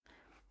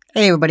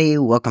Hey everybody,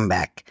 welcome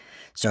back.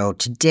 So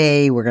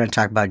today we're going to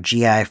talk about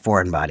GI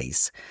foreign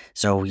bodies.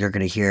 So you're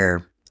going to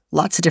hear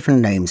lots of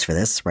different names for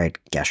this, right?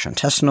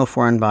 Gastrointestinal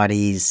foreign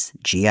bodies,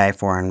 GI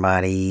foreign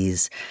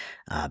bodies,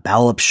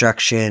 bowel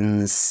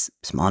obstructions,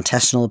 small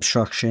intestinal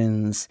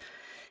obstructions.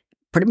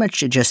 Pretty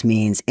much it just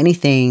means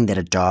anything that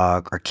a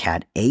dog or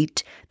cat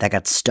ate that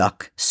got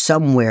stuck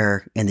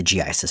somewhere in the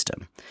GI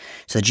system.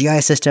 So the GI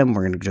system,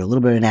 we're going to do a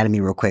little bit of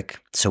anatomy real quick.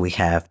 So we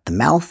have the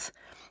mouth,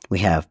 we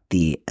have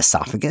the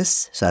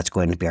esophagus, so that's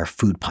going to be our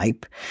food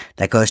pipe.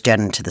 That goes down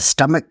into the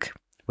stomach,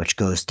 which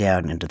goes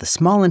down into the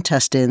small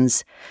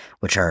intestines,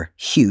 which are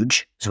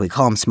huge. So we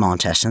call them small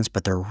intestines,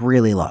 but they're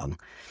really long.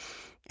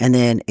 And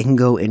then it can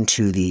go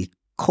into the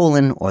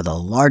colon or the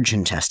large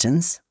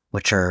intestines,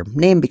 which are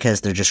named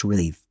because they're just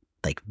really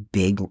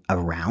big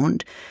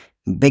around,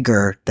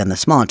 bigger than the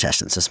small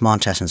intestines. The small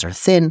intestines are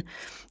thin,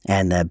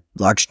 and the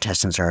large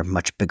intestines are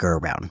much bigger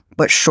around,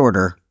 but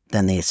shorter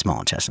than the small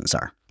intestines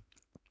are.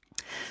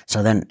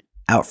 So then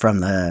out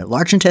from the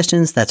large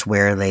intestines, that's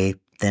where they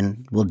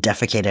then will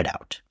defecate it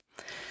out.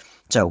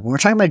 So when we're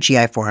talking about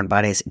GI foreign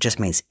bodies, it just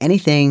means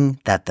anything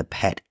that the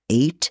pet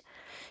ate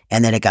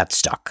and then it got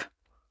stuck.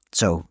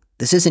 So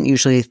this isn't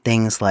usually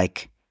things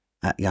like,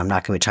 I'm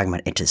not going to be talking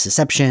about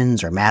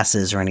intussusceptions or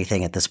masses or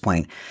anything at this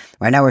point.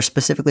 Right now, we're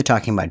specifically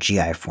talking about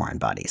GI foreign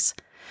bodies.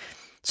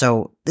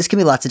 So this can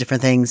be lots of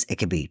different things. It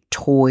could be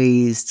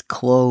toys,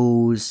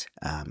 clothes,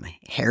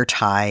 hair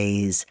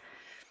ties,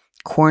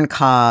 corn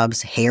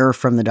cobs, hair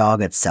from the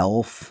dog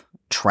itself,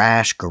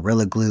 trash,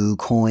 Gorilla Glue,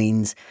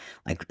 coins,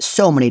 like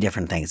so many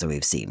different things that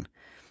we've seen.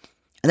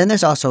 And then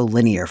there's also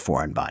linear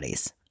foreign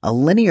bodies. A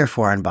linear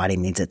foreign body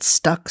means it's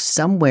stuck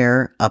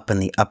somewhere up in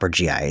the upper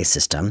GI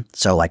system.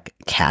 So like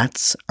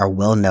cats are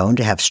well known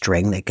to have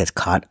string that gets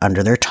caught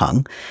under their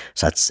tongue.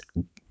 So that's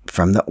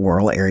from the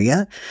oral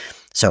area.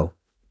 So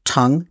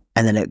tongue,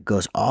 and then it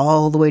goes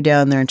all the way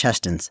down their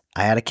intestines.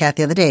 I had a cat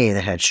the other day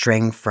that had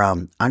string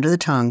from under the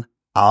tongue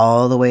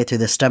all the way through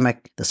the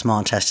stomach, the small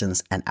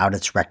intestines, and out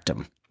its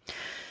rectum.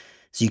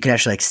 So you can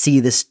actually see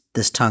this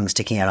tongue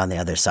sticking out on the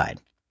other side.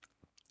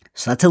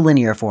 So that's a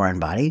linear foreign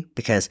body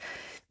because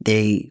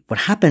what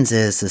happens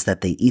is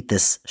that they eat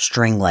this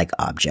string-like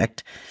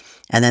object,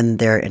 and then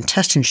their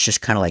intestines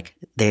just kind of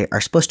they are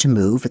supposed to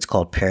move. It's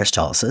called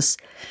peristalsis,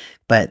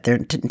 but their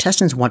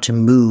intestines want to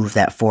move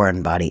that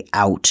foreign body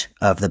out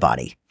of the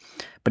body,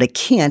 but it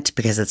can't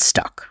because it's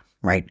stuck,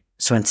 right?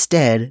 So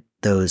instead,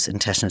 those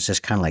intestines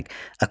just kind of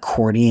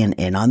accordion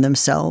in on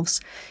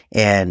themselves,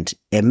 and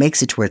it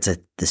makes it to where it's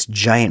this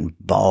giant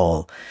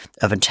ball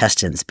of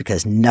intestines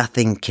because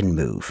nothing can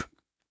move.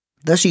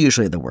 Those are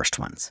usually the worst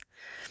ones.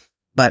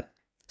 But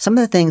some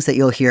of the things that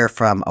you'll hear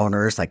from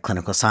owners, like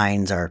clinical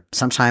signs, are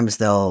sometimes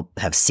they'll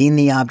have seen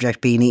the object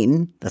being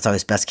eaten. That's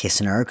always best case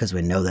scenario because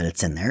we know that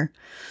it's in there.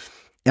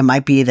 It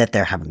might be that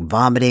they're having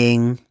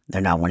vomiting, they're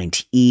not wanting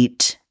to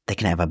eat, they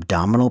can have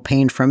abdominal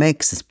pain from it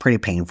because it's pretty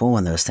painful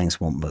when those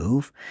things won't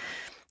move.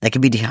 They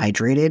can be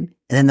dehydrated, and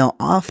then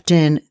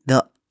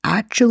they'll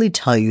actually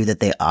tell you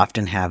that they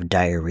often have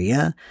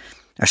diarrhea,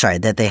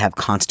 that they have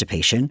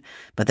constipation,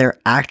 but they're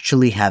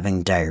actually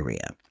having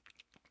diarrhea.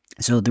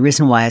 So the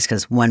reason why is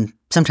because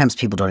sometimes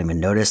people don't even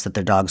notice that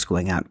their dog's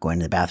going to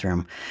the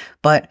bathroom.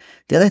 But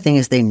the other thing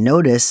is they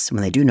notice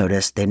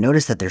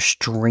that they're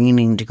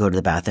straining to go to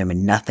the bathroom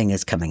and nothing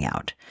is coming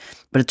out.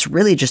 But it's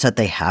really just that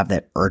they have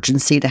that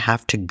urgency to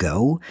have to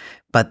go,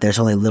 but there's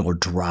only little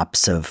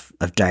drops of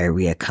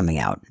diarrhea coming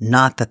out,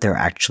 not that they're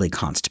actually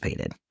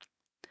constipated.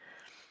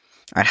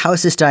 All right, how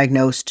is this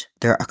diagnosed?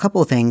 There are a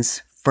couple of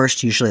things.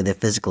 First, usually the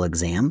physical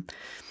exam.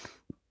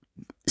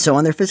 So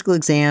on their physical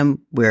exam,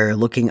 we're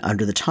looking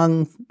under the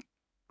tongue,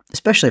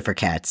 especially for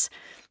cats,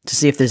 to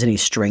see if there's any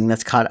string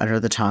that's caught under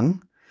the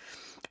tongue.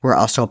 We're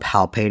also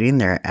palpating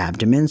their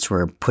abdomens.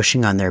 We're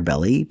pushing on their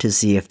belly to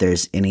see if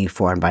there's any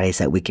foreign bodies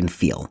that we can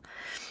feel.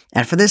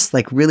 And for this,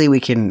 really we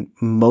can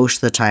most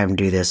of the time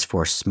do this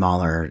for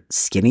smaller,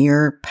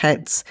 skinnier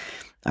pets.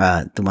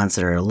 The ones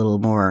that are a little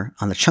more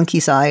on the chunky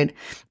side,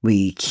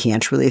 we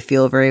can't really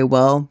feel very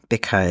well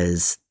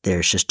because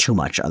there's just too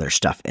much other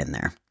stuff in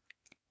there.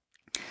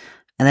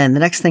 And then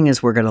the next thing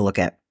is we're going to look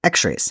at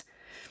x-rays.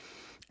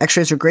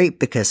 X-rays are great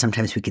because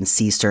sometimes we can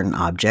see certain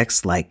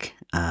objects like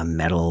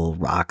metal,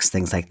 rocks,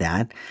 things like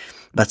that.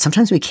 But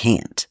sometimes we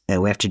can't.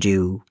 We have to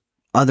do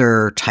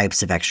other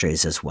types of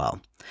x-rays as well.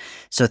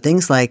 So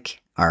things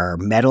like our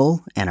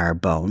metal and our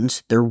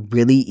bones, they're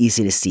really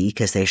easy to see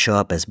because they show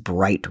up as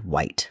bright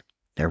white.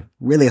 They're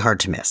really hard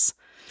to miss.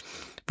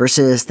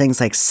 Versus things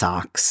like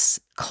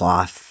socks,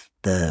 cloth,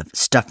 the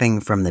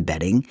stuffing from the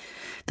bedding,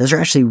 those are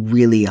actually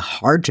really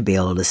hard to be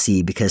able to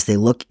see because they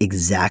look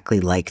exactly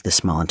like the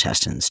small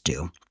intestines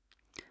do.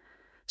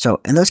 So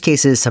in those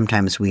cases,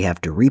 sometimes we have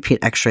to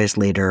repeat x-rays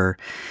later,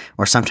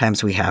 or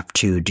sometimes we have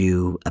to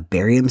do a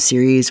barium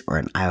series or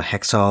an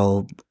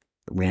iohexol,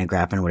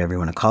 renographin, whatever you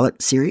want to call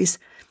it, series.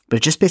 But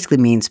it just basically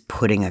means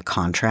putting a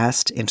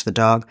contrast into the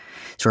dog.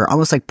 So we're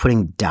almost like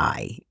putting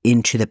dye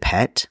into the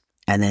pet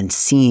and then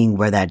seeing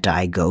where that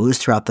dye goes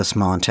throughout the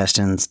small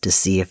intestines to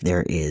see if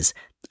there is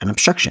an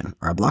obstruction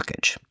or a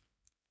blockage.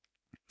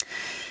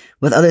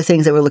 With other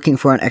things that we're looking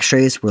for on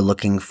x-rays, we're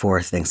looking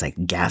for things like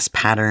gas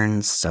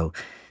patterns. So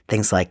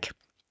things like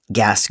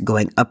gas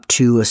going up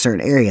to a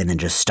certain area and then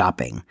just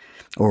stopping.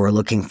 Or we're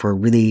looking for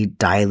really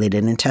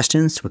dilated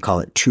intestines. We call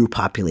it two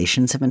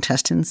populations of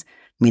intestines,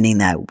 meaning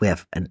that we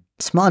have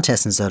small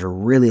intestines that are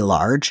really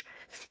large,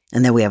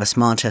 and then we have a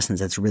small intestine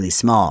that's really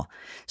small.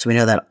 So we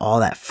know that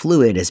all that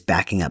fluid is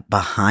backing up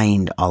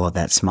behind all of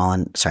that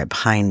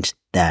behind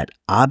that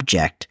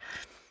object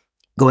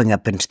going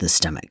up into the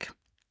stomach.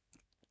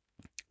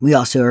 We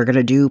also are going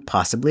to do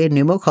possibly a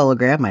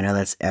pneumocologram. I know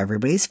that's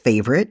everybody's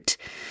favorite.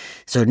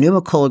 So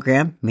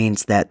pneumocologram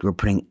means that we're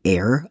putting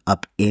air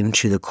up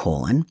into the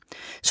colon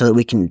so that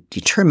we can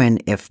determine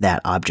if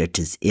that object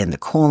is in the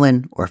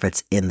colon or if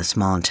it's in the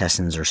small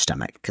intestines or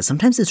stomach. Because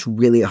sometimes it's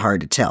really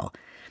hard to tell.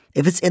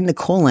 If it's in the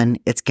colon,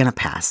 it's going to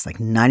pass. Like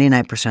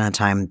 99% of the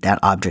time, that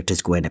object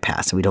is going to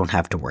pass, so we don't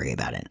have to worry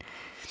about it.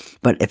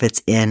 But if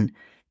it's in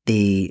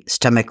the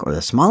stomach or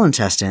the small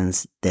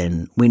intestines,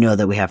 then we know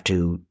that we have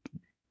to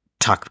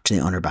talk to the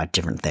owner about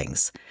different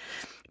things.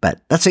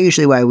 But that's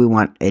usually why we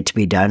want it to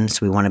be done.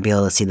 So we want to be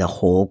able to see the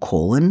whole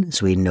colon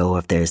so we know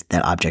if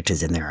that object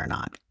is in there or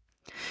not.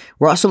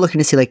 We're also looking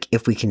to see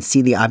if we can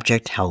see the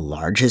object, how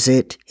large is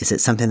it? Is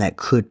it something that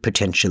could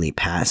potentially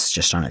pass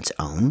just on its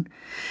own?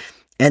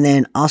 And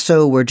then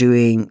also we're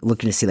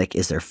looking to see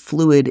is there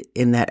fluid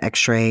in that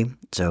x-ray?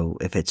 So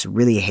if it's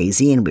really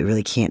hazy and we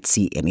really can't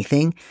see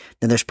anything,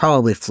 then there's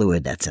probably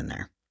fluid that's in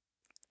there.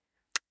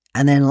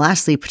 And then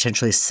lastly,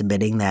 potentially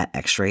submitting that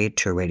x-ray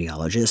to a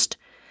radiologist.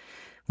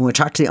 When we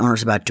talk to the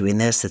owners about doing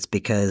this, it's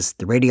because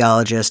the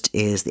radiologist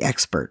is the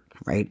expert,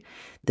 right?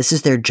 This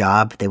is their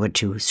job. They went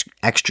to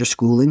extra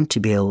schooling to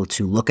be able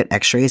to look at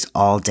x-rays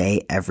all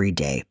day, every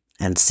day,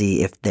 and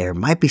see if there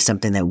might be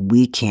something that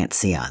we can't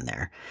see on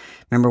there.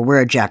 Remember,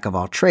 we're a jack of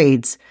all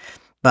trades,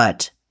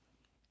 but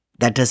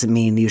that doesn't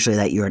mean usually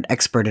that you're an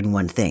expert in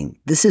one thing.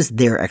 This is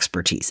their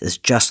expertise, is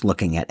just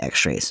looking at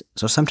x-rays.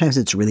 So sometimes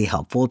it's really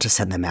helpful to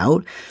send them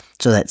out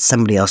so that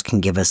somebody else can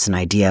give us an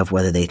idea of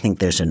whether they think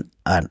there's an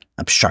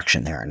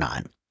obstruction there or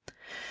not.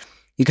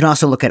 You can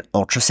also look at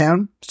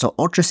ultrasound. So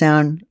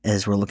ultrasound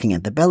is we're looking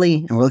at the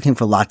belly and we're looking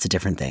for lots of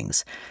different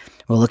things.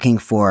 We're looking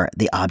for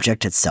the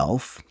object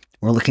itself.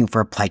 We're looking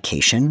for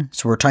plication.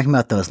 So we're talking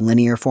about those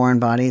linear foreign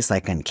bodies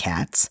like in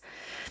cats.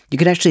 You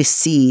can actually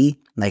see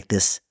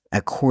this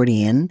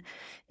accordion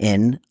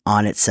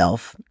on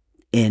itself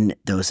in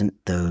those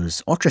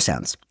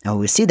ultrasounds. And when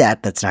we see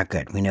that, that's not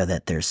good. We know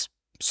that there's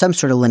some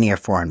sort of linear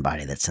foreign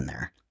body that's in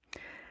there.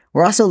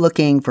 We're also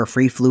looking for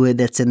free fluid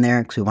that's in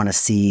there because we want to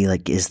see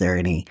is there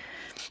any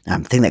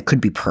thing that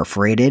could be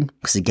perforated?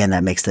 Because again,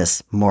 that makes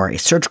this more a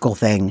surgical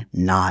thing,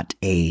 not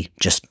a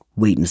just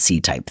wait and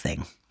see type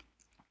thing.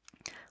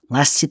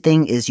 Last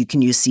thing is you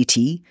can use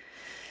CT.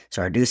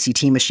 So our new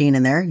CT machine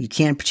in there, you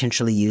can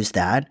potentially use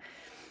that.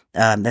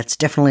 That's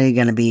definitely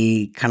going to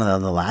be kind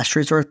of the last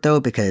resort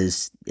though,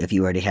 because if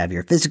you already have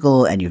your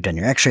physical and you've done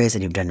your x-rays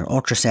and you've done your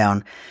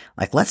ultrasound,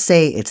 let's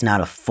say it's not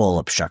a full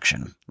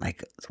obstruction,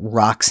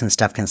 rocks and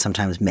stuff can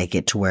sometimes make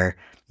it to where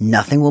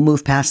nothing will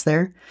move past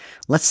there.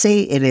 Let's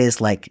say it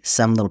is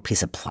some little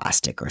piece of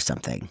plastic or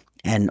something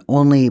and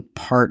only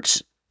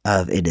part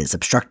of it is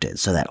obstructed.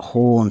 So that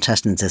whole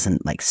intestines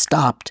isn't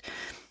stopped.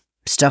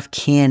 Stuff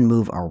can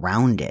move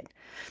around it.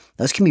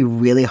 Those can be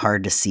really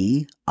hard to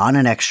see on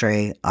an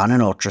x-ray, on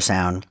an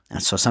ultrasound,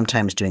 and so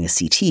sometimes doing a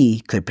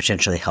CT could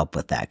potentially help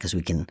with that because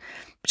we can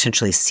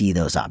potentially see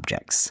those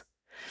objects.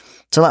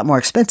 It's a lot more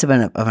expensive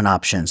of an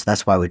option, so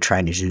that's why we're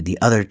trying to do the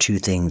other two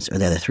things or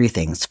the other three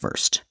things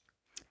first.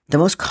 The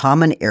most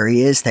common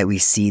areas that we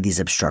see these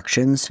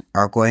obstructions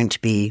are going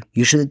to be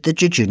usually the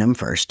jejunum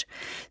first.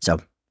 So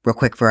real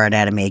quick for our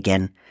anatomy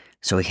again.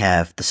 So we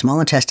have the small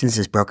intestines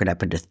is broken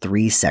up into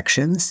three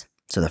sections.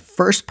 So the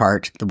first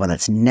part, the one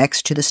that's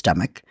next to the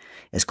stomach,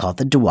 is called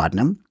the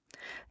duodenum.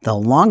 The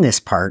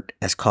longest part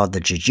is called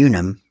the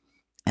jejunum.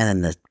 And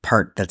then the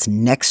part that's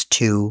next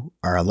to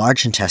our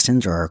large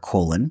intestines or our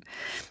colon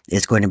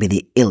is going to be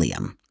the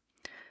ileum.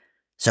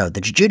 So the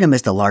jejunum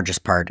is the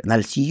largest part, and that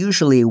is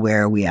usually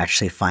where we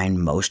actually find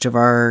most of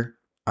our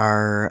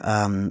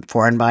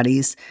foreign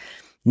bodies.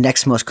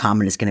 Next most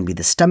common is going to be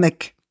the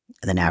stomach.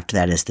 And then after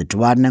that is the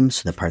duodenum,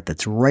 so the part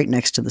that's right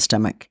next to the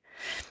stomach.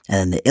 And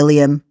then the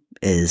ileum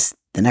is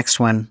the next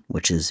one,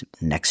 which is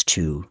next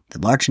to the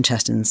large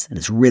intestines, and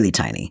it's really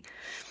tiny.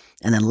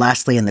 And then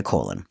lastly, in the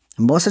colon.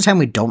 And most of the time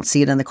we don't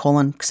see it in the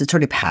colon because it's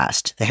already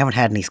passed. They haven't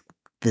had any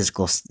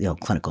physical,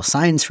 clinical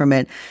signs from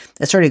it.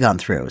 It's already gone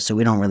through, so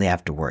we don't really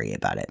have to worry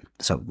about it.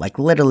 So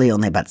literally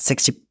only about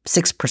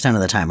 66%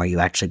 of the time are you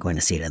actually going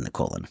to see it in the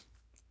colon.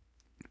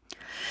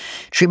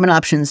 Treatment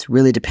options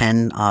really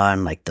depend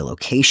on the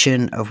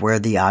location of where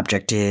the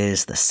object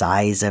is, the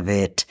size of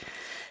it,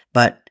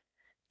 but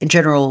in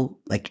general,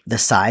 the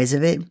size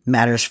of it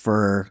matters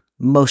for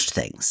most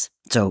things.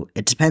 So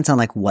it depends on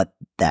what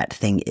that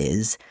thing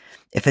is.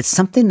 If it's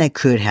something that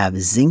could have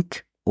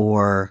zinc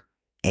or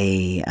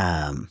a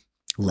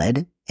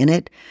lead in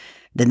it,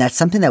 then that's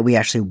something that we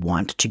actually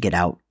want to get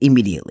out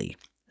immediately.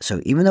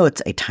 So even though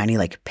it's a tiny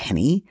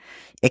penny,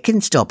 it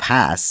can still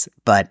pass,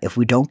 but if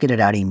we don't get it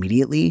out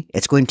immediately,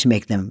 it's going to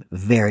make them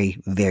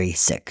very, very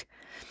sick.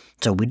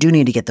 So we do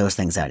need to get those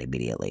things out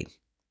immediately.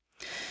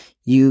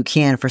 You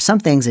can, for some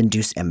things,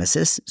 induce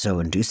emesis, so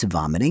induce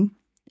vomiting,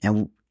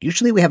 and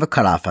usually we have a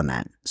cutoff on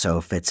that. So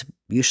if it's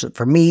usually,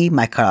 for me,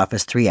 my cutoff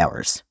is 3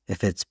 hours.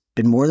 If it's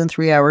been more than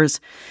 3 hours,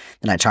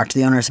 then I talk to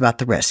the owners about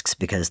the risks,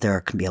 because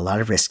there can be a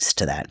lot of risks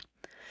to that.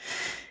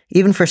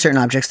 Even for certain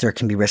objects, there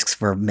can be risks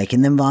for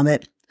making them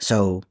vomit.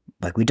 So,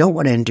 like, we don't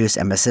want to induce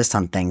emesis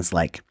on things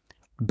like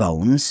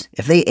bones.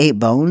 If they ate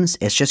bones,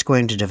 it's just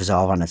going to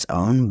dissolve on its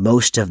own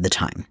most of the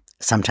time.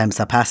 Sometimes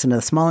they'll pass into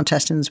the small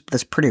intestines, but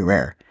that's pretty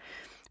rare.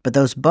 But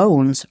those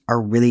bones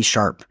are really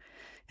sharp.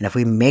 And if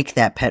we make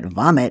that pet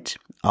vomit,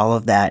 all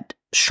of that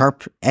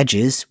sharp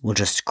edges will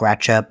just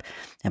scratch up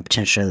and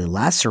potentially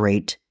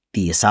lacerate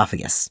the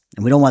esophagus.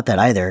 And we don't want that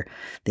either.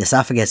 The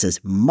esophagus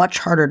is much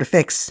harder to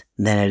fix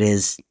than it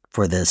is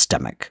for the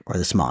stomach or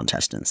the small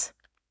intestines.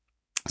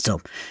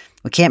 So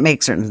we can't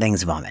make certain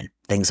things vomit.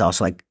 Things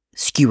also like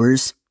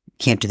skewers,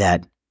 can't do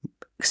that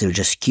because it would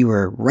just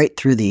skewer right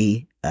through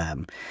the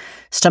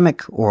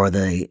stomach or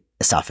the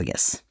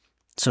esophagus.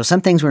 So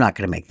some things we're not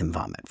going to make them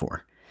vomit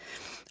for.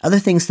 Other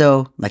things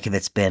though, like if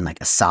it's been like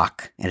a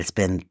sock and it's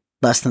been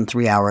less than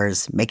 3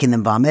 hours, making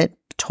them vomit,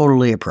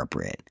 totally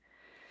appropriate.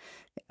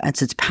 And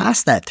since it's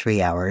past that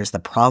 3 hours, the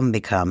problem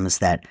becomes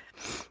that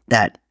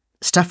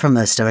stuff from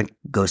the stomach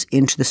goes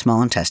into the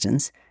small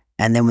intestines,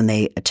 and then when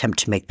they attempt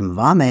to make them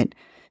vomit,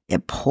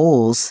 it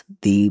pulls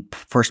the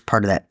first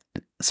part of that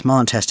small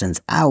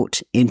intestines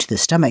out into the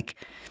stomach,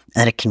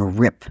 and it can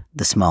rip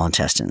the small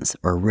intestines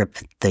or rip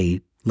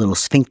the little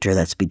sphincter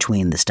that's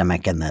between the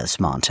stomach and the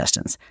small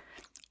intestines.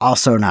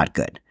 Also not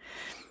good.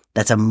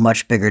 That's a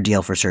much bigger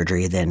deal for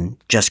surgery than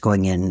just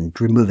going in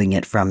and removing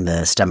it from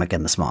the stomach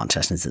and the small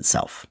intestines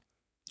itself.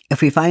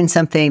 If we find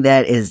something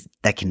that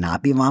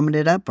cannot be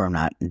vomited up or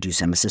not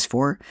induce emesis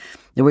for,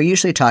 then we're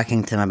usually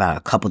talking to them about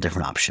a couple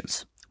different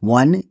options.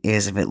 One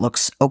is if it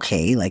looks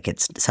okay, like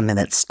it's something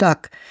that's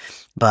stuck,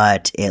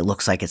 but it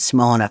looks like it's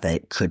small enough that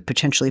it could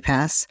potentially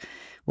pass,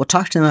 we'll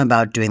talk to them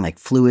about doing like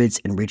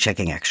fluids and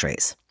rechecking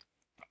x-rays.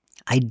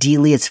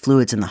 Ideally, it's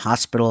fluids in the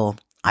hospital,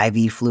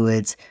 IV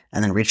fluids,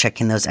 and then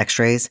rechecking those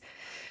x-rays.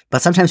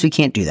 But sometimes we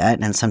can't do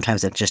that, and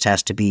sometimes it just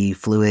has to be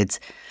fluids,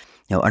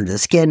 under the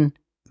skin,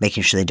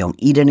 making sure they don't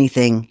eat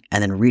anything,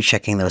 and then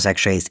rechecking those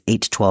x-rays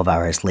 8 to 12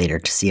 hours later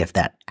to see if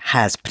that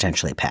has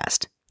potentially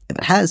passed. If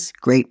it has,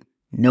 great.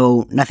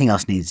 Nothing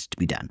else needs to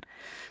be done.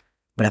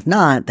 But if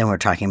not, then we're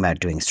talking about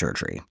doing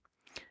surgery.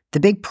 The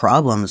big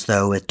problems,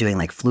 though, with doing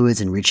like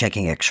fluids and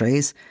rechecking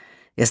x-rays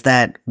is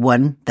that,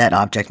 one, that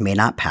object may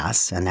not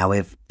pass, and now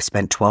we've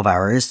spent 12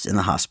 hours in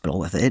the hospital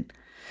with it.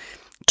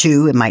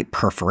 2, it might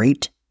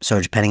perforate. So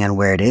depending on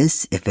where it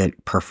is, if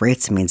it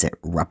perforates, it means it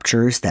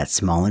ruptures that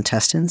small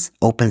intestines,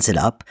 opens it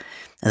up,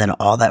 and then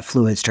all that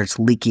fluid starts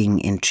leaking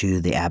into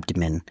the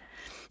abdomen.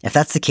 If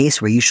that's the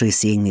case, we're usually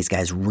seeing these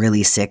guys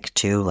really sick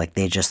too. Like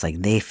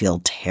they feel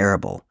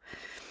terrible.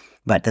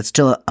 But that's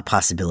still a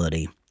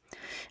possibility.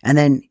 And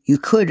then you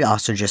could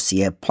also just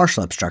see a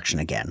partial obstruction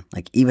again.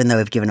 Like even though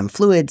we've given them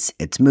fluids,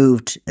 it's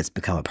moved, it's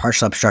become a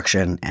partial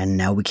obstruction, and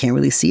now we can't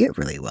really see it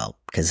really well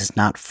because it's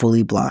not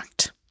fully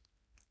blocked.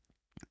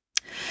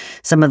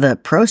 Some of the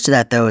pros to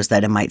that, though, is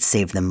that it might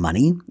save them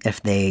money.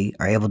 If they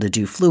are able to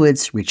do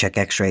fluids, recheck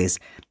x-rays,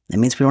 that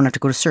means we don't have to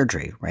go to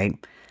surgery, right?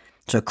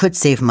 So it could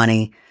save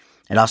money.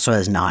 It also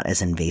is not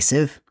as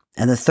invasive.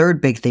 And the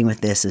third big thing with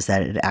this is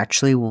that it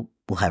actually will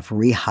have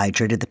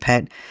rehydrated the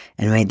pet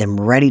and made them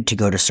ready to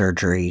go to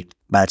surgery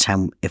by the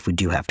time if we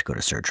do have to go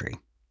to surgery.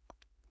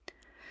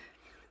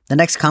 The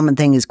next common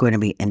thing is going to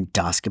be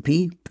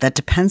endoscopy, but that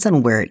depends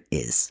on where it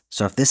is.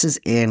 So if this is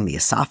in the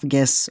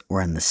esophagus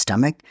or in the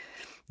stomach,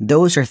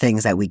 those are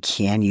things that we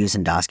can use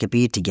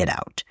endoscopy to get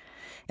out.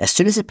 As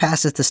soon as it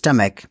passes the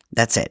stomach,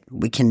 that's it.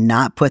 We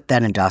cannot put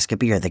that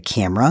endoscopy or the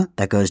camera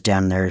that goes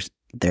down their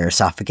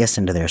esophagus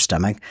into their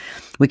stomach.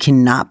 We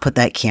cannot put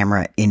that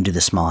camera into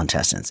the small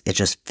intestines. It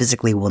just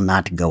physically will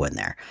not go in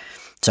there.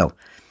 So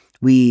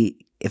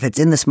if it's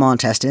in the small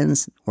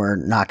intestines, we're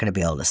not going to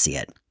be able to see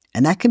it.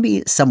 And that can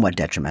be somewhat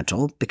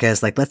detrimental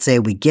because, like, let's say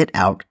we get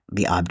out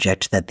the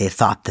object that they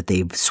thought that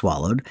they've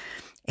swallowed,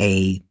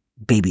 a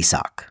baby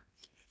sock.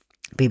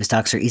 Baby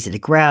socks are easy to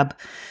grab.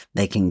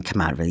 They can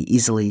come out really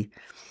easily.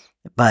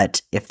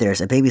 But if there's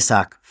a baby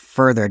sock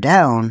further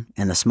down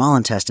in the small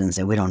intestines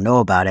and we don't know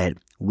about it,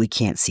 we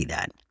can't see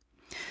that.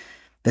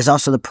 There's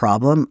also the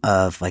problem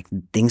of like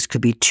things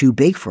could be too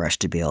big for us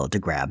to be able to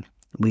grab.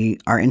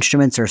 Our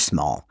instruments are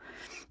small.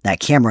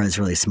 That camera is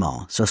really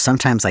small. So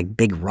sometimes like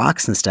big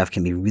rocks and stuff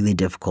can be really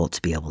difficult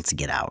to be able to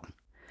get out.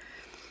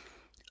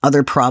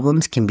 Other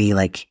problems can be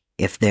like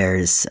if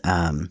there's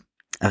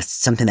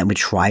something that we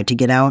try to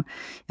get out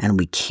and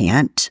we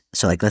can't.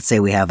 So like let's say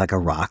we have like a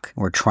rock,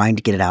 we're trying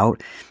to get it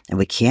out and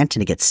we can't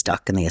and it gets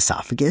stuck in the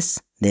esophagus,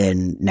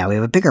 then now we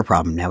have a bigger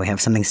problem. Now we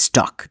have something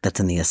stuck that's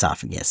in the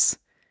esophagus.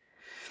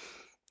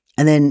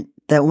 And then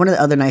one of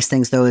the other nice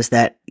things though is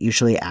that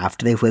usually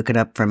after they've woken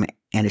up from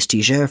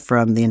anesthesia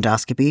from the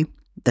endoscopy,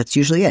 that's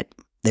usually it.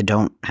 They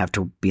don't have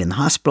to be in the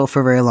hospital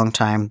for a very long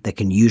time. They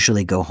can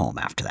usually go home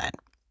after that.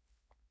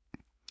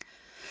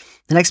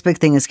 The next big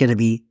thing is going to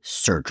be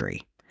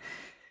surgery.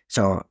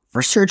 So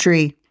for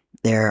surgery,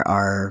 there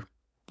are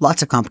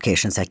lots of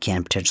complications that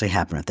can potentially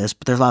happen with this,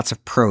 but there's lots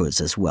of pros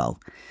as well.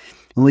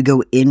 When we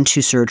go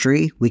into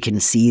surgery, we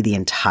can see the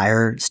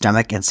entire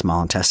stomach and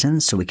small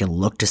intestines, so we can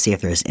look to see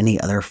if there's any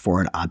other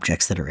foreign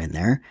objects that are in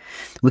there.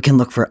 We can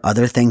look for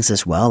other things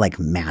as well, like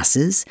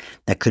masses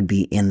that could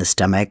be in the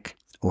stomach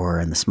or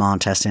in the small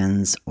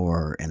intestines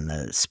or in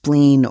the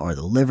spleen or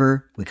the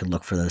liver. We can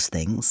look for those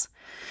things.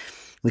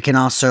 We can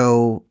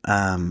also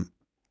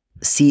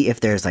see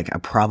if there's like a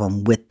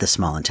problem with the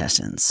small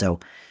intestines. So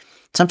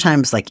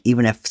sometimes, like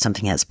even if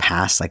something has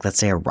passed, like let's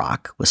say a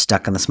rock was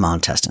stuck in the small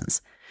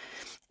intestines,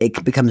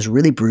 it becomes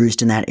really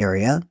bruised in that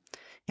area,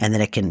 and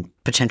then it can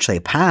potentially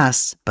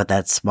pass, but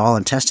that small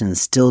intestine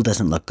still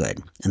doesn't look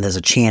good. And there's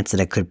a chance that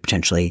it could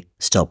potentially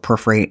still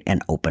perforate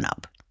and open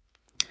up.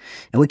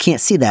 And we can't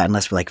see that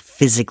unless we like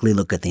physically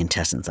look at the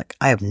intestines. Like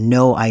I have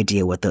no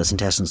idea what those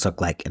intestines look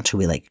like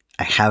until I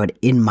have it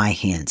in my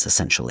hands,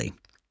 essentially.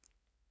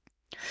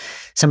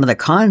 Some of the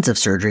cons of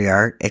surgery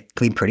are it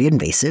can be pretty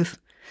invasive.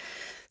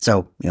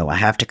 So, I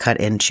have to cut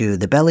into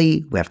the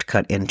belly. We have to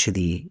cut into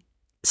the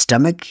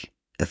stomach.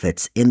 If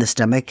it's in the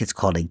stomach, it's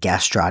called a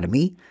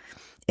gastrotomy.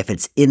 If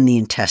it's in the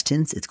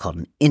intestines, it's called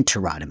an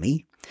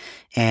enterotomy.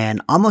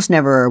 And almost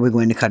never are we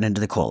going to cut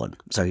into the colon.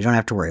 So you don't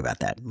have to worry about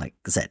that. Like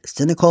I said, it's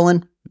in the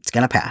colon, it's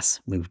going to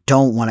pass. We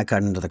don't want to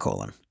cut into the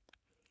colon.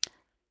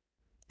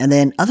 And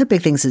then other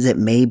big things is it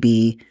may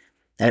be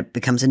that it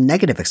becomes a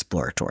negative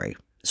exploratory.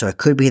 So it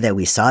could be that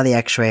we saw the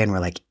x-ray and we're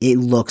like, it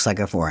looks like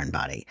a foreign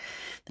body.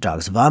 The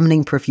dog's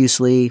vomiting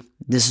profusely.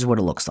 This is what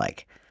it looks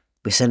like.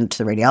 We send it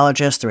to the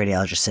radiologist. The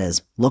radiologist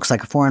says, looks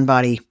like a foreign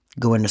body,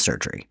 go into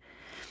surgery.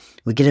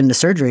 We get into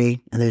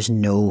surgery and there's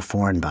no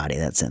foreign body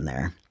that's in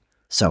there.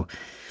 So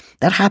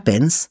that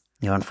happens,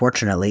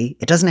 unfortunately.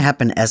 It doesn't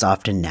happen as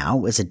often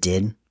now as it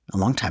did a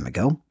long time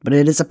ago, but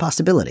it is a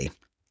possibility.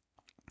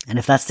 And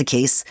if that's the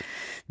case,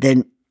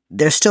 then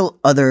there's still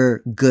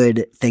other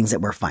good things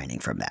that we're finding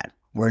from that.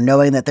 We're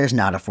knowing that there's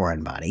not a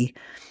foreign body.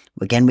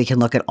 Again, we can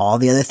look at all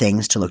the other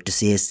things to look to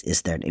see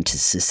is there an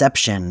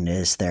intussusception?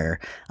 Is there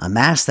a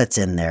mass that's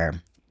in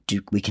there?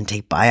 We can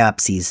take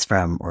biopsies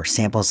from or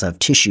samples of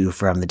tissue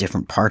from the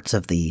different parts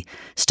of the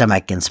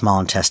stomach and small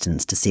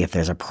intestines to see if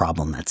there's a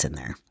problem that's in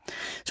there.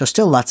 So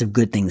still lots of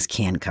good things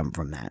can come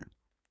from that.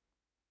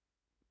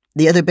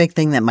 The other big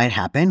thing that might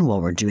happen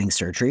while we're doing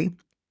surgery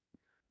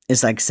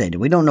is, like I said,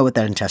 we don't know what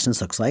that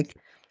intestines looks like.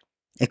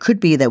 It could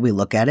be that we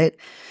look at it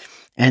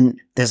and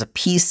there's a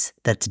piece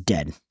that's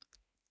dead.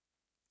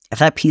 If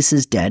that piece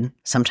is dead,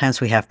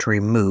 sometimes we have to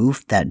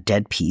remove that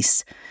dead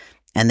piece,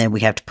 and then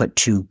we have to put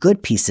two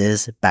good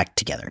pieces back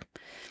together.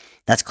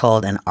 That's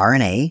called an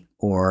RNA,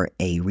 or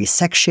a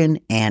resection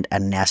and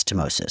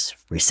anastomosis.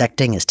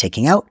 Resecting is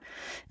taking out,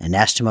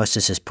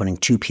 anastomosis is putting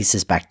two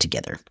pieces back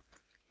together.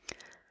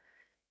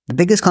 The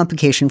biggest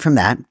complication from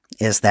that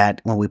is that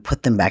when we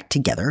put them back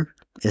together,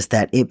 is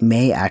that it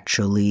may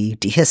actually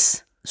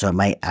dehiss, so it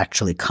might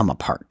actually come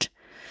apart.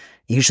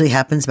 It usually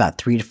happens about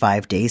 3 to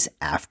 5 days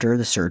after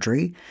the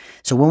surgery.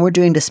 So when we're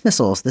doing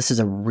dismissals, this is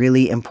a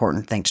really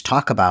important thing to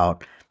talk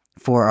about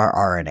for our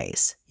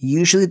RNAs.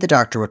 Usually the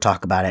doctor will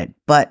talk about it,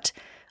 but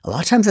a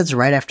lot of times it's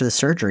right after the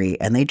surgery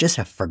and they just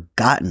have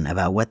forgotten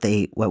about what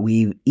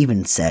we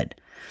even said.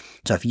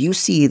 So if you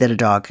see that a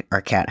dog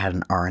or cat had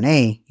an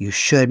RNA, you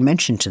should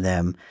mention to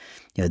them,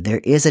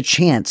 there is a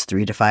chance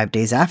 3 to 5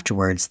 days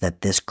afterwards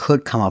that this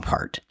could come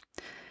apart.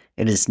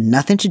 It has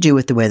nothing to do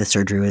with the way the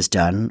surgery was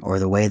done or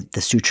the way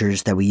the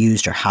sutures that we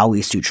used or how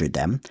we sutured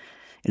them.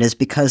 It is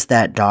because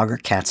that dog or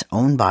cat's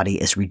own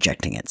body is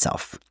rejecting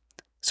itself.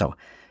 So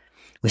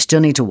we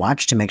still need to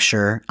watch to make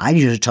sure. I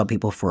usually tell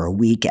people for a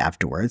week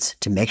afterwards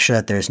to make sure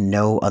that there's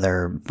no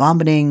other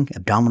vomiting,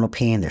 abdominal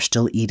pain, they're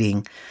still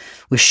eating.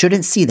 We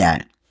shouldn't see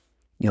that.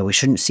 We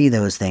shouldn't see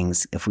those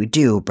things. If we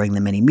do, bring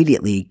them in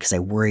immediately because I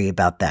worry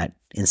about that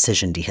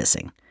incision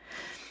dehissing.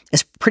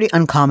 It's pretty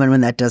uncommon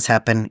when that does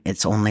happen.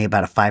 It's only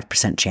about a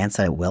 5% chance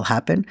that it will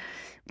happen,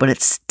 but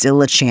it's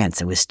still a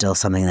chance. It was still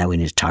something that we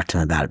need to talk to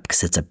them about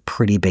because it's a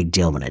pretty big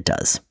deal when it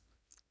does.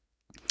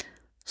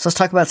 So let's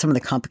talk about some of the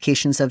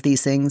complications of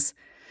these things.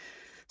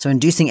 So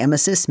inducing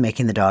emesis,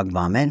 making the dog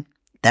vomit,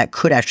 that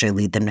could actually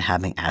lead them to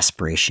having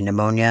aspiration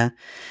pneumonia.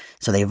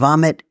 So they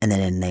vomit and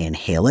then they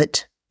inhale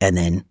it, and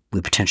then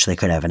we potentially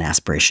could have an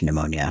aspiration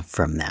pneumonia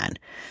from that.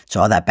 So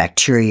all that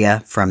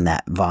bacteria from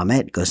that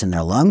vomit goes in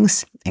their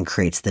lungs and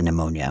creates the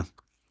pneumonia.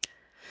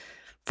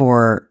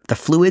 For the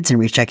fluids and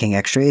rechecking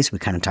x-rays, we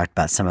kind of talked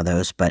about some of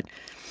those, but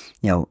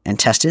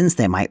intestines,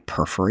 they might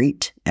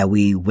perforate and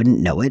we wouldn't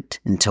know it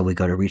until we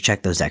go to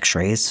recheck those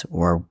x-rays,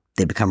 or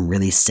they become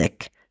really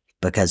sick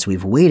because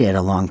we've waited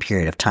a long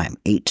period of time.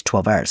 8 to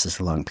 12 hours is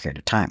a long period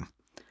of time.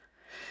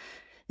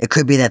 It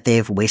could be that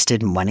they've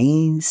wasted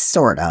money,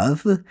 sort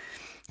of.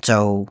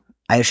 So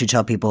I usually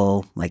tell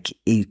people,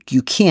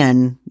 you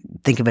can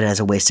think of it as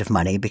a waste of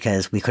money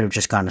because we could have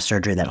just gone to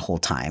surgery that whole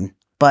time.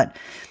 But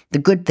the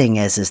good thing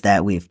is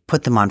that we've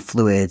put them on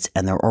fluids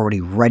and they're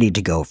already ready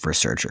to go for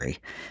surgery.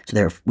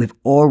 So we've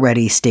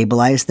already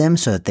stabilized them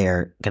so that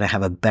they're going to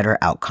have a better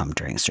outcome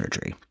during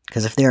surgery.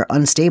 Because if they're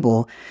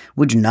unstable,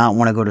 we do not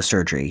want to go to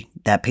surgery.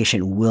 That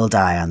patient will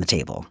die on the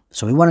table.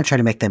 So we want to try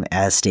to make them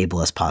as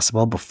stable as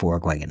possible before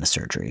going into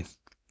surgery.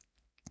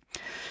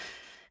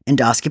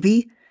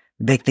 Endoscopy,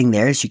 the big thing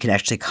there is you can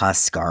actually cause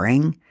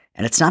scarring.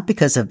 And it's not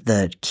because of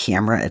the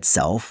camera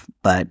itself,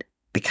 but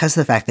because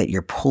of the fact that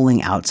you're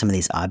pulling out some of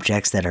these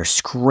objects that are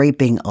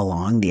scraping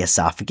along the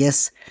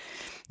esophagus.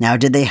 Now,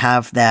 did they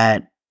have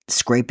that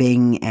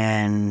scraping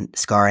and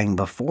scarring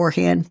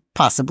beforehand?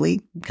 Possibly,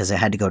 because it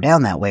had to go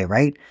down that way,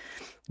 right?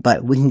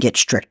 But we can get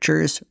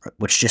strictures,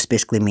 which just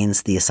basically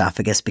means the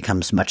esophagus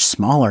becomes much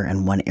smaller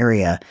in one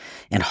area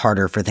and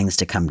harder for things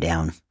to come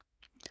down.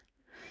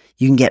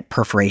 You can get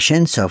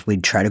perforation. So if we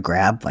try to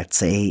grab, let's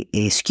say,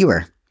 a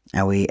skewer,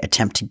 and we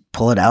attempt to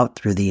pull it out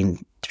through the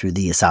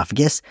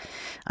esophagus.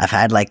 I've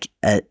had like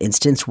an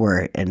instance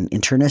where an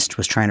internist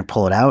was trying to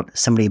pull it out.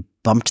 Somebody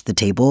bumped the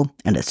table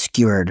and it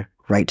skewered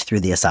right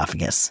through the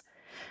esophagus.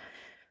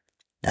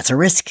 That's a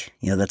risk.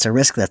 That's a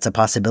risk. That's a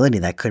possibility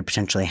that could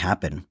potentially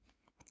happen.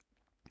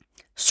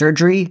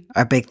 Surgery,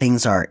 our big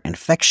things are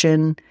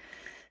infection.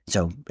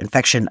 So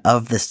infection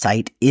of the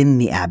site in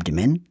the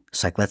abdomen.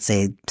 So like, let's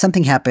say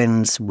something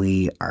happens,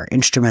 our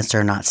instruments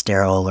are not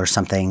sterile or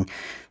something.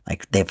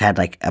 Like they've had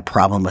like a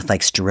problem with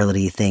like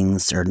sterility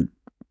things, or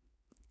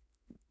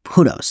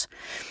who knows?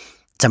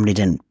 Somebody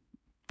didn't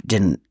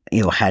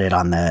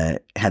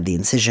had the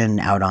incision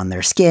out on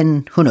their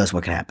skin. Who knows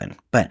what could happen?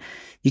 But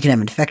you can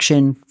have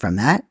infection from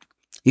that.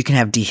 You can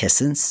have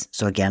dehiscence.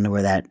 So again,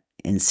 where that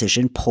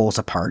incision pulls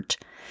apart.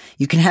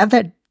 You can have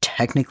that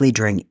technically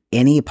during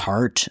any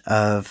part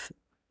of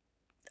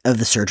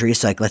the surgery.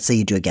 So like, let's say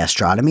you do a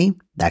gastrotomy,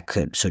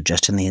 so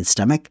just in the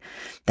stomach,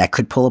 that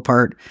could pull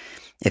apart.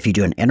 If you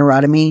do an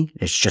enterotomy,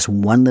 it's just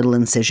one little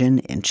incision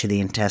into the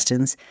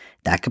intestines,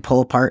 that could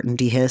pull apart and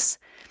dehiss.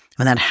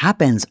 When that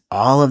happens,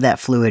 all of that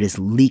fluid is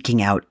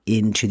leaking out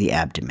into the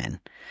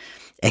abdomen.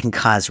 It can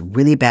cause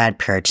really bad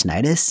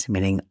peritonitis,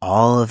 meaning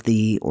all of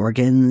the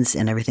organs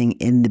and everything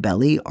in the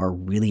belly are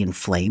really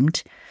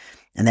inflamed,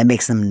 and that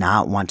makes them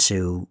not want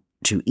to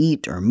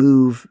eat or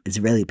move. It's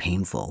really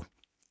painful.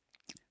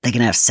 They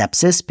can have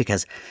sepsis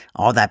because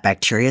all that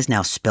bacteria is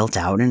now spilt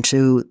out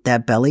into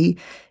that belly,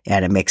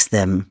 and it makes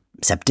them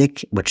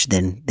septic, which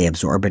then they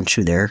absorb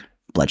into their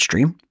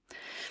bloodstream.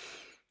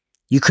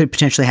 You could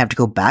potentially have to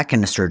go back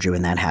into surgery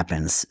when that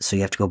happens. So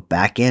you have to go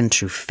back in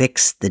to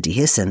fix the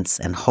dehiscence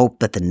and hope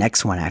that the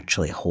next one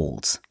actually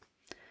holds.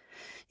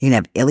 You can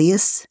have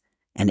ileus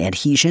and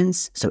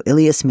adhesions. So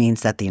ileus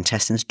means that the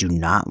intestines do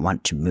not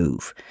want to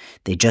move.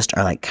 They just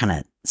are like kind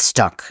of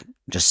stuck,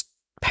 just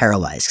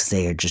paralyzed because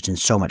they are just in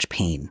so much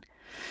pain.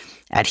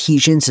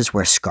 Adhesions is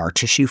where scar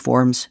tissue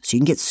forms, so you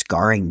can get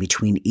scarring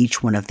between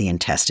each one of the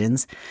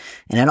intestines,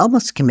 and it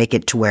almost can make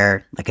it to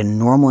where like a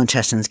normal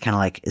intestine is kind of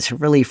like it's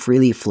really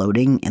freely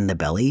floating in the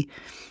belly,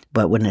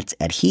 but when it's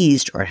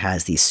adhesed or it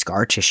has the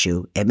scar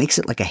tissue, it makes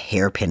it like a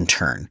hairpin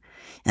turn,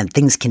 and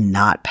things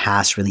cannot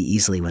pass really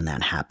easily when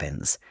that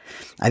happens.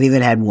 I've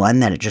even had one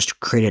that it just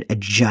created a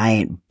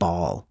giant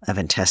ball of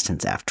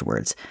intestines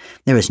afterwards.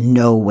 There was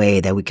no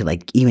way that we could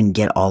like even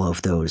get all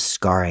of those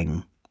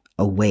scarring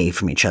away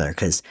from each other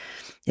because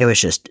it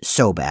was just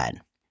so bad.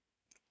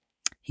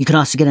 You can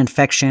also get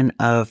infection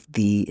of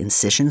the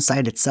incision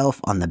site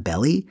itself on the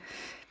belly.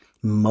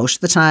 Most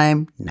of the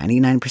time,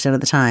 99%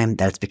 of the time,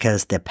 that's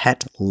because the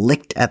pet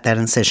licked at that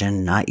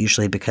incision, not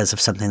usually because of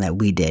something that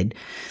we did.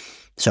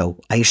 So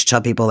I used to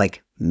tell people,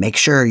 like, make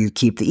sure you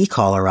keep the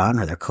e-collar on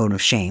or their cone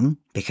of shame,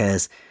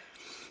 because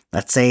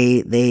let's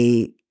say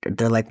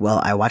they're like, well,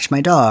 I watch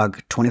my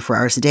dog 24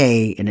 hours a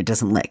day and it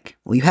doesn't lick.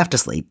 Well, you have to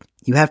sleep.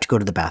 You have to go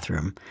to the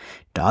bathroom.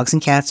 Dogs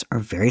and cats are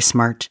very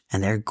smart,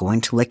 and they're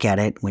going to lick at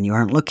it when you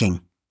aren't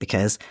looking,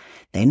 because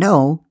they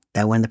know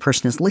that when the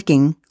person is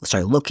looking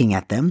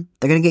at them,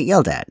 they're going to get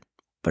yelled at.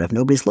 But if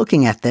nobody's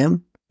looking at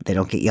them, they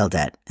don't get yelled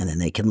at, and then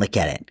they can lick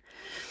at it.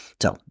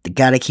 So they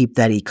got to keep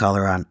that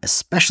e-collar on,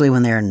 especially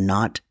when they're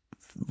not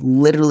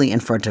literally in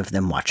front of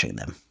them watching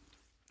them.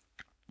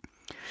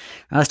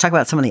 Now let's talk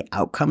about some of the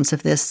outcomes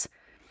of this.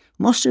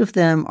 Most of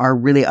them are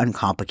really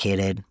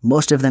uncomplicated.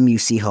 Most of them you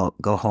see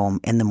go home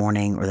in the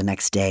morning or the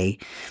next day.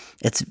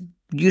 It's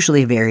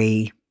usually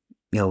very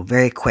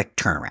quick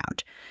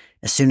turnaround.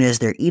 As soon as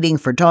they're eating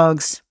for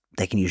dogs,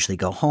 they can usually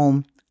go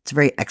home. It's a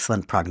very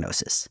excellent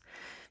prognosis.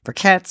 For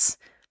cats,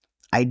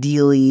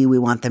 ideally we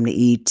want them to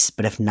eat,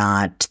 but if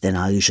not, then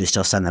I'll usually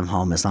still send them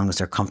home as long as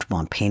they're comfortable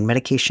on pain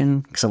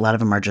medication, because a lot of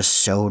them are just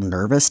so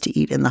nervous to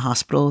eat in the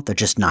hospital, they're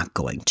just not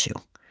going to.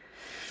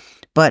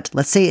 But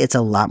let's say it's a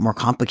lot more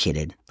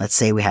complicated. Let's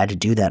say we had to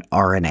do that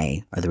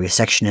RNA, or the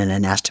resection and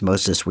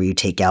anastomosis, where you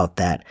take out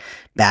that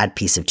bad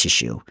piece of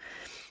tissue.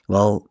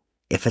 Well,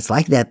 if it's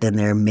like that, then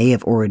there may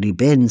have already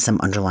been some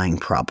underlying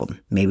problem.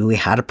 Maybe we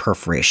had a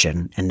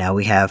perforation, and now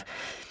we have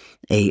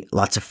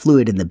lots of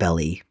fluid in the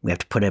belly. We have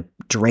to put a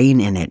drain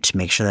in it to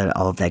make sure that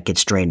all of that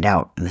gets drained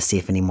out and to see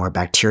if any more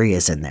bacteria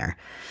is in there.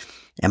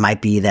 It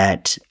might be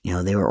that,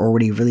 they were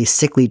already really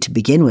sickly to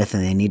begin with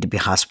and they need to be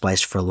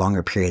hospitalized for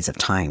longer periods of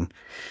time.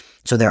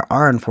 So there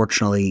are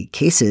unfortunately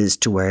cases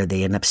to where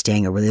they end up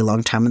staying a really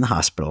long time in the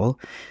hospital,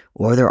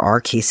 or there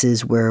are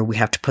cases where we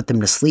have to put them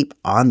to sleep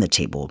on the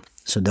table.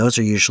 So those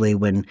are usually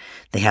when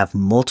they have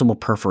multiple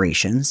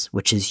perforations,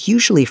 which is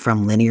usually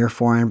from linear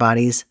foreign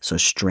bodies, so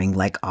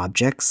string-like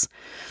objects.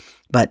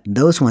 But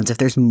those ones, if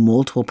there's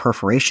multiple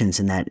perforations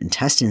in that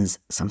intestines,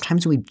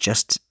 sometimes we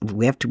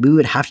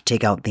would have to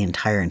take out the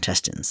entire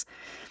intestines.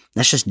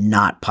 That's just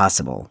not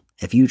possible.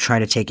 If you try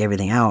to take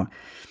everything out,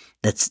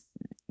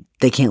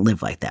 they can't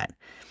live like that.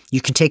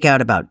 You can take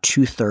out about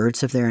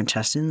 2/3 of their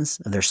intestines,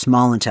 of their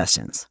small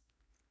intestines.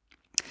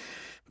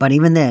 But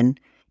even then,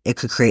 it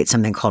could create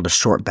something called a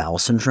short bowel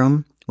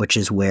syndrome, which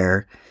is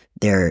where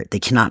they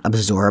cannot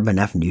absorb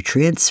enough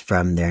nutrients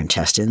from their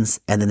intestines,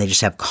 and then they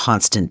just have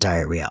constant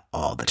diarrhea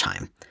all the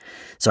time.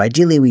 So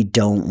ideally, we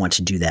don't want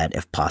to do that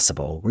if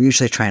possible. We're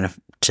usually trying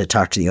to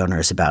talk to the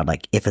owners about,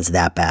 like, if it's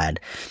that bad,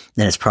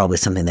 then it's probably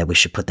something that we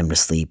should put them to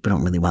sleep. We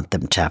don't really want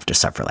them to have to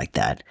suffer like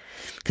that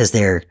because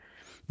they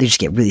just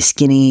get really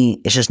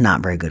skinny. It's just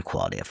not very good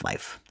quality of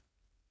life.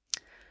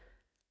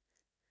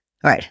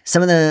 All right,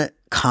 some of the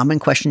common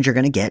questions you're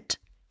going to get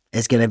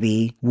is going to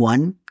be,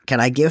 1, can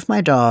I give my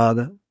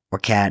dog or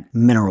cat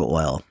mineral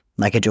oil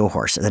like I do a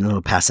horse, and then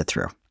it'll pass it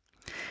through?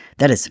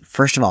 That is,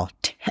 first of all,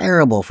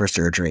 terrible for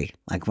surgery.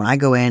 Like when I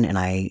go in and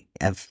I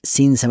have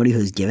seen somebody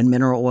who's given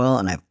mineral oil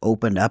and I've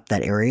opened up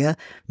that area,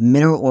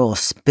 mineral oil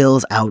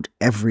spills out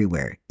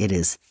everywhere. It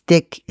is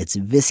thick, it's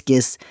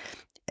viscous.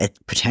 It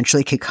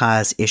potentially could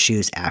cause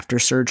issues after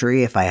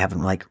surgery if I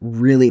haven't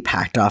really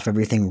packed off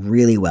everything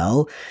really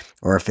well,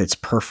 or if it's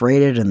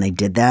perforated and they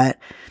did that,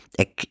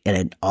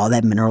 all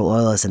that mineral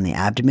oil is in the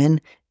abdomen.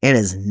 It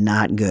is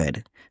not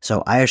good.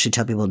 So I actually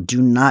tell people,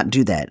 do not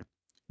do that.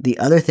 The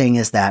other thing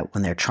is that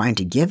when they're trying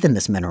to give them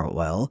this mineral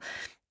oil,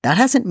 that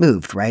hasn't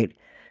moved, right?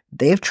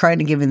 They've tried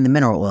to give them the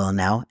mineral oil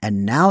now,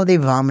 and now they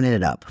vomited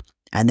it up,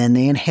 and then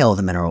they inhale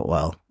the mineral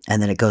oil,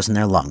 and then it goes in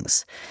their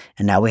lungs.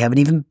 And now we have an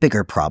even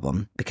bigger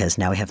problem because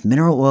now we have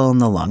mineral oil in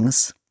the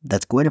lungs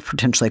that's going to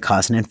potentially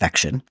cause an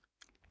infection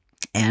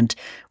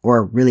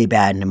or really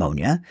bad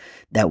pneumonia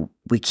that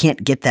we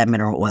can't get that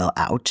mineral oil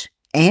out,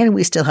 and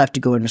we still have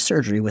to go into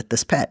surgery with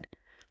this pet.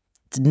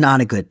 It's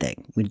not a good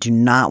thing. We do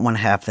not want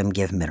to have them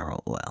give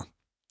mineral oil.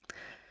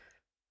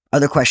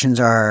 Other questions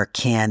are,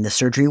 can the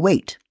surgery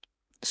wait?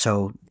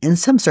 So in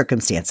some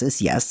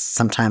circumstances, yes.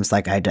 Sometimes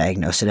I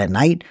diagnose it at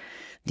night.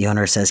 The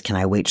owner says, can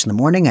I wait till the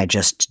morning? I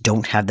just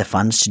don't have the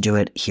funds to do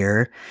it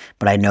here,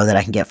 but I know that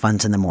I can get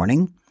funds in the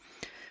morning.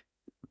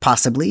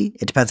 Possibly.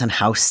 It depends on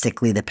how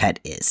sickly the pet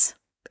is.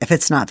 If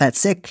it's not that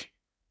sick,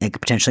 it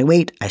could potentially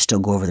wait. I still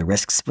go over the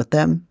risks with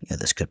them.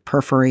 This could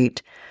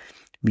perforate.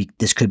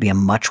 This could be a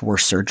much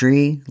worse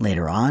surgery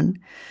later on.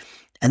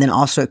 And then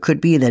also it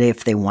could be that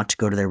if they want to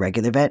go to their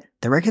regular vet,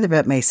 the regular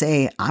vet may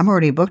say, I'm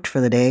already booked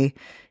for the day.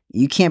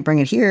 You can't bring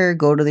it here.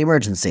 Go to the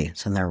emergency.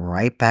 So they're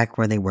right back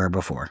where they were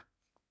before.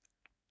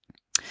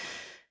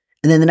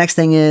 And then the next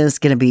thing is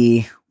going to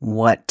be,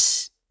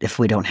 what if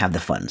we don't have the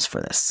funds for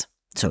this?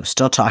 So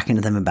still talking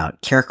to them about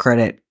care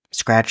credit,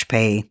 scratch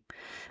pay.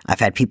 I've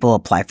had people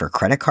apply for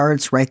credit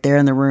cards right there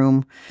in the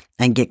room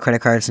and get credit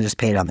cards and just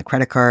pay it on the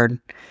credit card.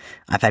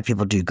 I've had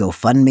people do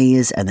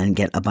GoFundMes and then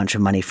get a bunch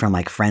of money from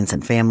friends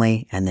and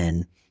family, and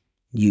then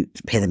you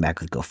pay them back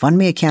with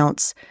GoFundMe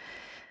accounts.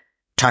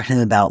 Talking to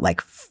them about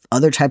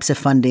other types of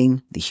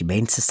funding, the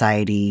Humane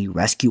Society,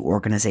 rescue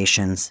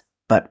organizations.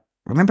 But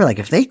remember,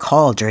 if they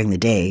call during the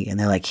day and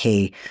they're like,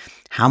 hey,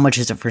 how much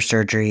is it for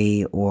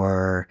surgery?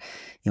 Or,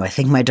 I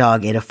think my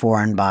dog ate a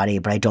foreign body,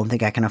 but I don't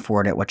think I can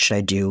afford it. What should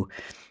I do?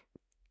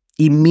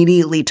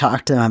 Immediately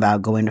talk to them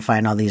about going to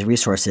find all these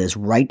resources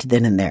right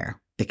then and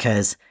there.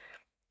 Because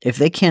if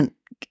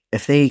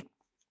they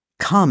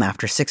come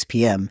after 6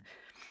 p.m.,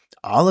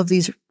 all of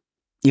these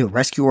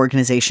rescue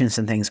organizations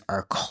and things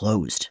are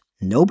closed.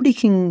 Nobody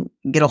can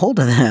get a hold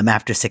of them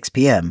after 6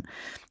 p.m.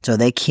 So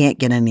they can't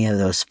get any of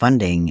those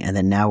funding. And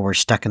then now we're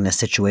stuck in this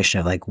situation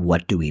of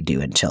what do we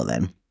do until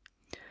then?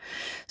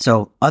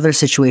 So other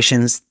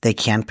situations, they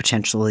can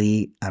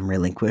potentially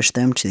relinquish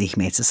them to the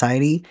Humane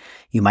Society.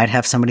 You might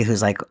have somebody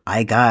who's like,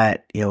 I got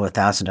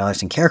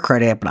 $1,000 in care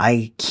credit, but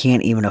I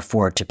can't even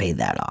afford to pay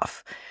that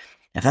off.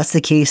 If that's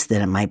the case,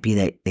 then it might be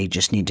that they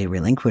just need to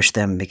relinquish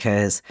them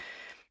because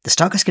the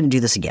stock is going to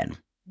do this again.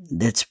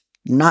 It's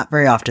not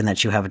very often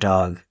that you have a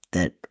dog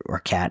or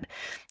cat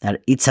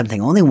that eats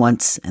something only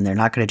once and they're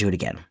not going to do it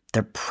again.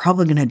 They're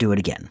probably going to do it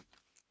again.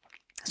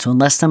 So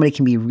unless somebody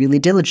can be really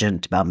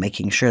diligent about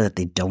making sure that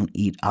they don't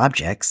eat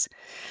objects,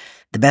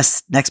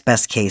 the next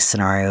best case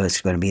scenario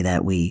is going to be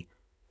that we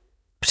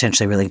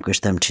potentially relinquish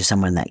them to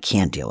someone that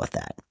can't deal with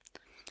that.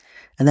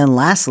 And then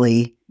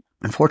lastly,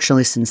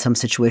 unfortunately, in some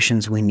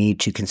situations, we need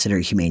to consider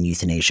humane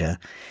euthanasia,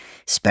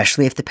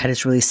 especially if the pet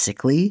is really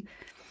sickly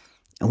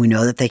and we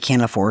know that they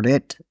can't afford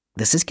it.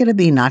 This is going to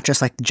be not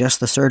just just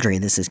the surgery.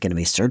 This is going to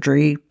be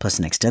surgery plus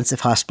an extensive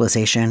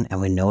hospitalization,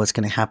 and we know it's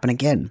going to happen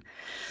again.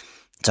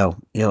 So,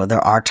 there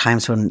are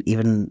times when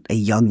even a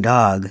young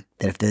dog,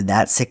 that if they're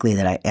that sickly,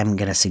 that I am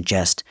going to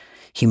suggest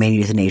humane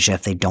euthanasia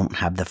if they don't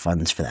have the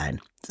funds for that.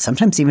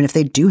 Sometimes even if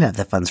they do have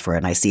the funds for it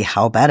and I see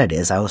how bad it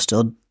is, I will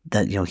still,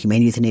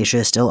 humane euthanasia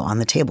is still on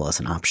the table as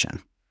an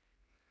option.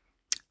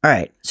 All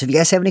right. So if you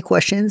guys have any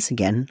questions,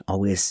 again,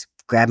 always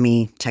grab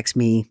me, text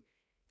me,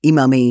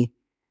 email me,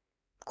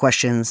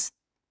 questions,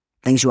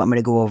 things you want me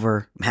to go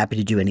over. I'm happy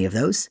to do any of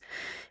those.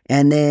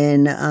 And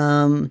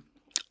then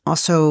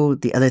also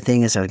the other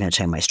thing is I was going to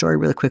tell you my story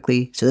really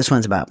quickly. So this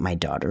one's about my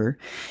daughter.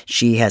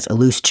 She has a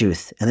loose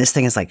tooth and this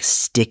thing is like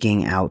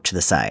sticking out to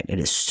the side. It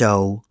is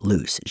so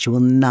loose. She will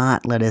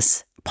not let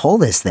us pull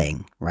this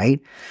thing, right?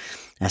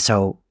 And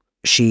so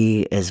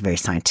she is very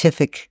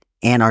scientific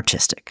and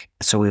artistic.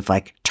 So we've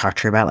talked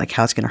to her about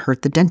how it's going to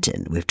hurt the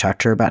dentin. We've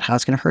talked to her about how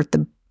it's going to hurt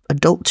the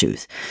adult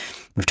tooth.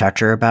 We've talked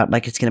to her about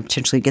it's going to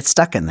potentially get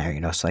stuck in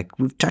there, So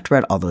we've talked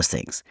about all those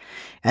things.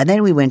 And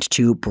then we went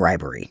to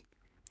bribery.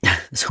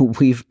 So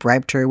we've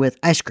bribed her with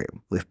ice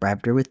cream. We've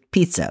bribed her with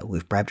pizza.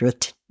 We've bribed her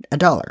with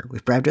 $1.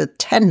 We've bribed her with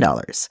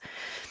 $10.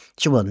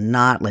 She will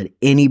not let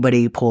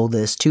anybody pull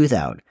this tooth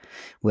out.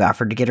 We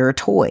offered to get her a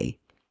toy.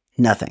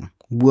 Nothing.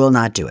 Will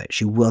not do it.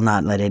 She will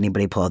not let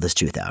anybody pull this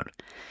tooth out.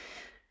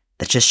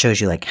 That just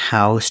shows you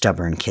how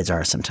stubborn kids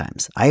are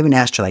sometimes. I even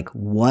asked her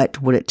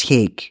what would it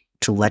take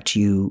to let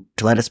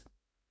us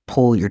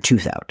pull your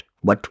tooth out?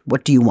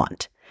 What do you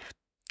want?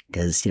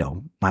 Because,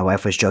 my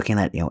wife was joking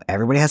that,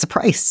 everybody has a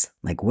price.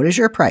 What is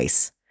your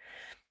price?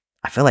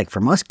 I feel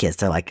for most kids,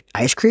 they're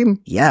ice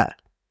cream? Yeah.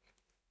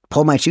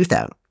 Pull my tooth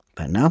out.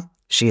 But no,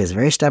 she is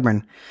very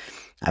stubborn.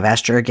 I've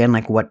asked her again,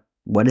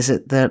 what is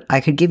it that I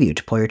could give you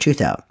to pull your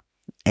tooth out?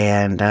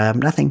 And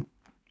nothing.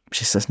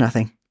 She says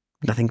nothing.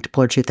 Nothing to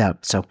pull her tooth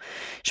out. So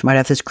she might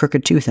have this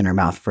crooked tooth in her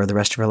mouth for the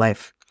rest of her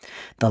life.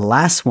 The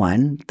last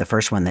one, the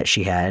first one that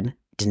she had,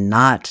 did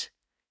not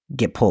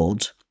get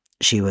pulled.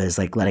 She was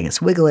letting us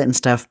wiggle it and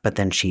stuff, but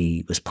then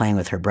she was playing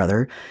with her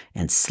brother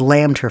and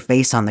slammed her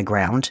face on the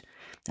ground,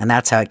 and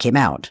that's how it came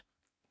out.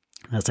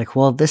 I was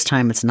well, this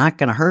time it's not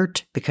going to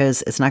hurt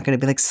because it's not going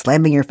to be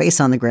slamming your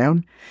face on the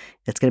ground.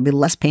 It's going to be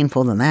less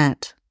painful than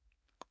that.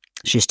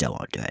 She still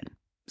won't do it.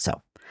 So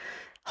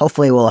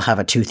hopefully we'll have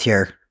a tooth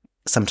here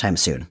sometime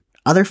soon.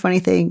 Other funny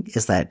thing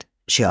is that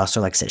she also,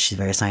 like I said, she's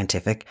very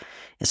scientific,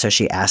 and so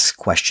she asks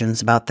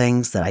questions about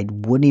things that I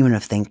wouldn't even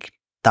have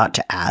thought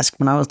to ask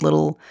when I was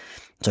little.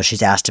 So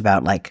she's asked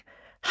about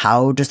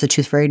how does the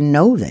tooth fairy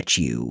know that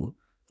you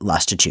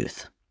lost a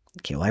tooth?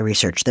 Okay, well, I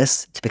researched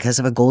this. It's because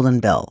of a golden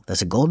bell.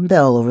 There's a golden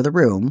bell over the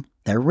room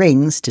that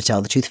rings to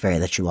tell the tooth fairy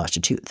that you lost a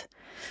tooth.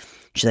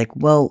 She's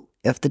well,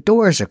 if the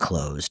doors are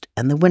closed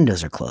and the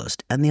windows are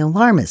closed and the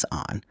alarm is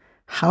on,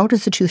 how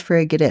does the tooth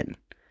fairy get in?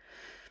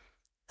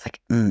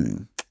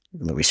 It's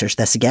we'll research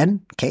this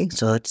again. Okay,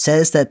 so it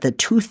says that the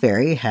tooth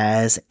fairy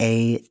has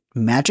a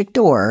magic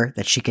door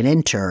that she can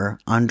enter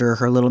under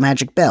her little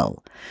magic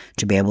bell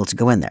to be able to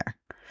go in there.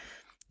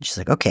 She's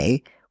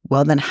okay,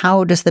 well then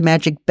how does the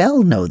magic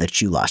bell know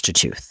that you lost a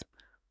tooth?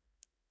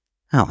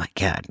 Oh my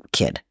God,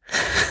 kid.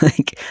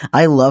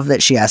 I love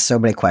that she asks so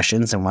many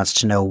questions and wants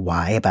to know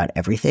why about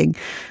everything,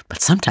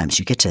 but sometimes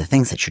you get to the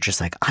things that you're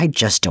just I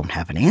just don't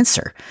have an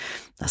answer.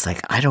 I was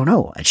I don't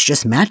know, it's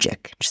just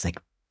magic. She's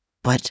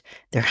but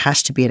there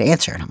has to be an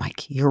answer. And I'm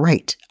you're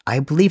right.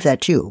 I believe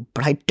that too,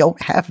 but I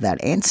don't have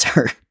that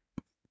answer.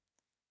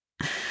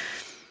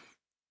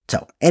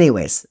 So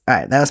anyways, all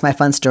right, that was my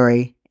fun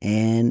story.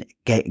 And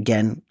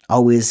again,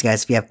 always,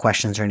 guys, if you have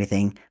questions or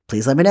anything,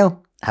 please let me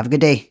know. Have a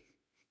good day.